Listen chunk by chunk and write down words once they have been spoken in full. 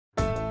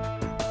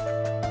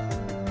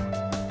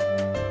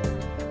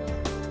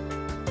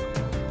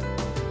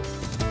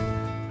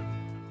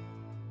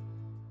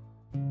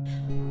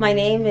My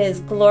name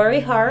is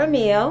Glorie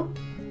Jaramillo.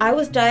 I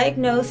was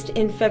diagnosed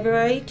in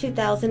February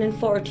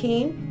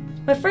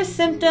 2014. My first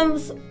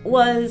symptoms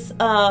was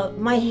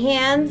my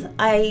hands.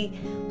 I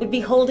would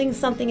be holding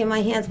something in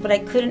my hands, but I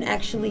couldn't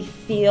actually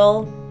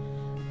feel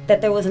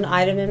that there was an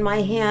item in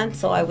my hand,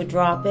 so I would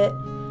drop it.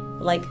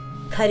 Like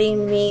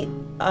cutting meat,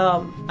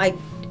 I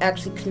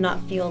actually could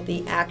not feel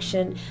the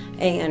action,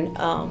 and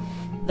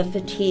the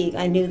fatigue.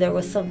 I knew there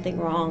was something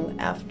wrong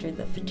after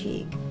the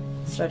fatigue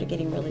started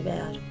getting really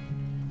bad.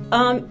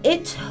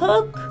 It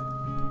took,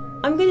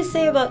 I'm going to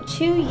say, about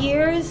 2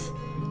 years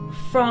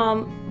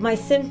from my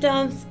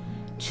symptoms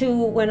to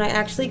when I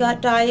actually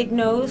got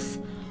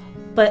diagnosed,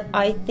 but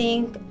I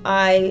think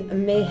I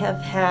may have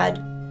had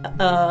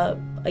a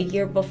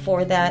year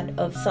before that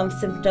of some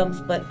symptoms,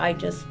 but I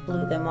just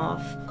blew them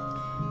off.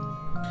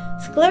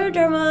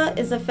 Scleroderma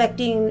is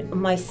affecting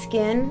my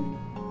skin,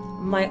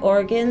 my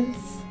organs,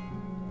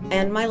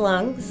 and my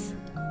lungs.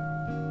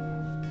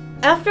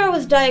 After I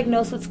was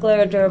diagnosed with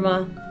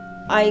scleroderma,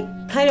 I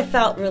kind of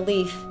felt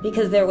relief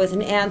because there was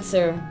an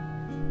answer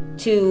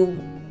to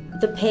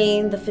the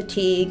pain, the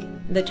fatigue,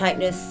 the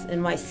tightness in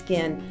my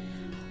skin.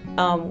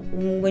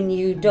 When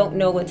you don't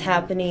know what's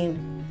happening,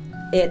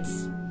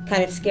 it's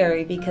kind of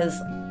scary because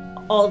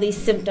all these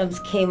symptoms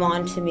came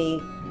on to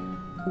me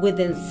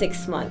within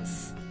 6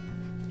 months.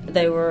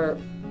 They were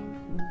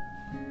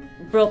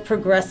real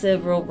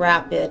progressive, real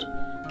rapid.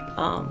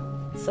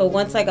 So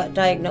once I got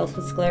diagnosed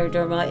with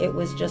scleroderma, it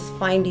was just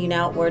finding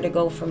out where to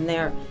go from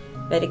there.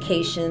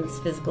 Medications,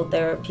 physical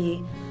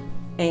therapy,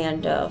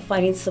 and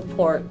finding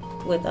support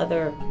with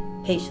other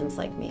patients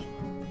like me.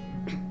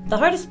 The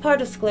hardest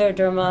part of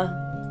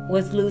scleroderma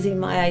was losing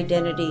my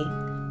identity.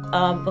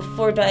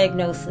 Before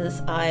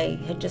diagnosis, I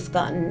had just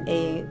gotten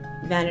a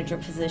manager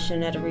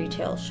position at a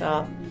retail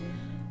shop.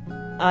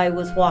 I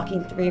was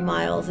walking 3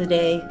 miles a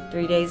day,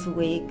 3 days a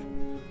week.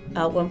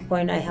 At one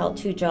point I held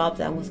 2 jobs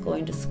and was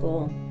going to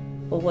school.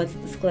 But once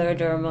the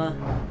scleroderma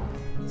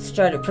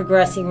started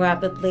progressing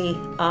rapidly,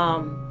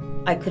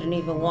 I couldn't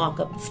even walk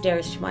up the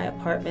stairs to my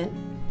apartment.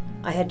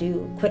 I had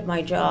to quit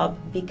my job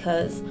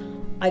because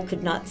I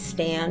could not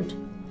stand.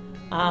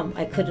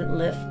 I couldn't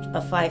lift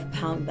a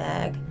 5-pound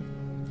bag,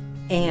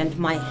 and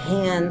my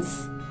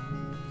hands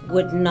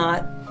would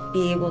not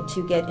be able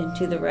to get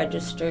into the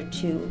register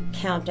to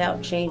count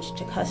out change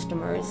to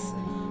customers.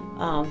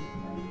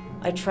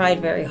 I tried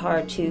very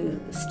hard to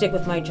stick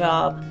with my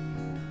job,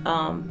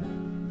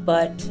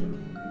 but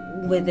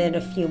within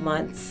a few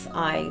months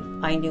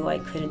I knew I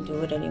couldn't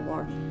do it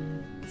anymore.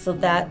 So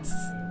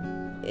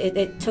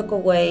it took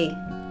away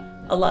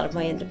a lot of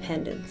my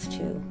independence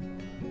too.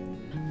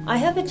 I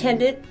have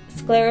attended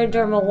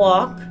Scleroderma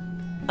Walk,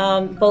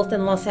 both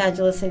in Los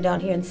Angeles and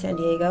down here in San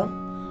Diego.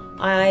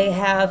 I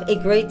have a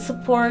great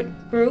support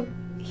group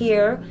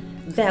here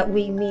that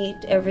we meet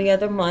every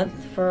other month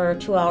for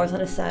 2 hours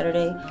on a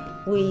Saturday.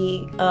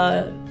 We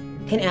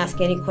can ask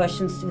any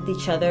questions with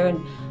each other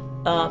and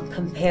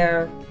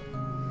compare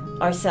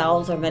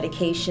ourselves, our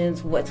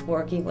medications, what's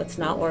working, what's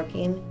not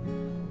working.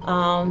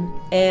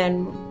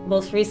 And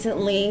most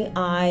recently,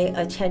 I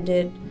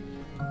attended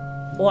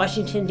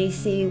Washington,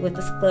 D.C. with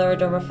the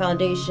Scleroderma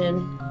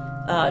Foundation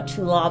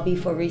to lobby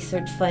for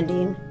research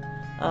funding.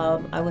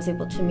 I was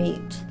able to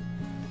meet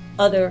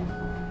other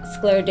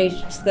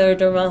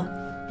scleroderma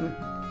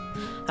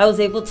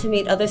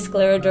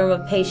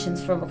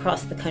patients from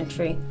across the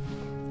country.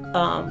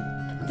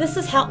 This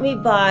has helped me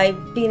by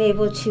being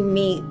able to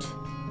meet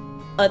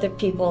other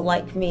people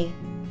like me,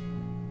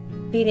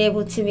 being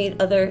able to meet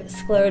other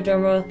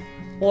scleroderma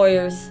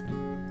warriors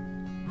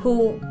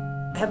who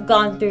have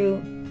gone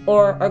through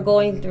or are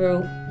going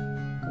through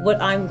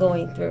what I'm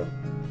going through.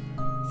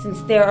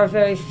 Since there are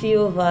very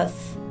few of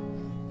us,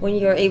 when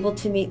you're able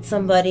to meet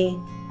somebody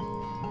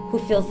who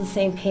feels the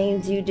same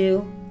pains you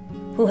do,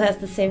 who has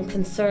the same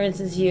concerns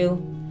as you,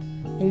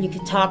 and you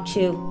can talk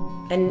to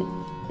and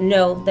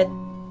know that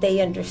they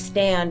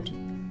understand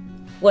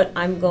what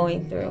I'm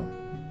going through.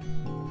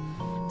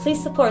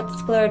 Please support the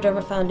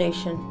Scleroderma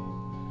Foundation,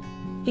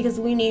 because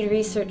we need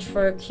research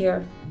for a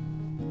cure.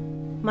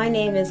 My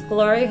name is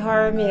Glorie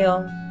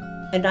Jaramillo,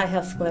 and I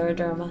have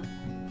scleroderma.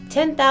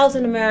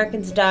 10,000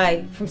 Americans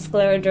die from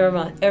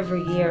scleroderma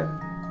every year.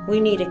 We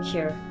need a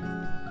cure.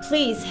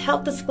 Please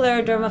help the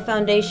Scleroderma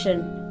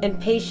Foundation and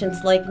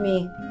patients like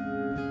me.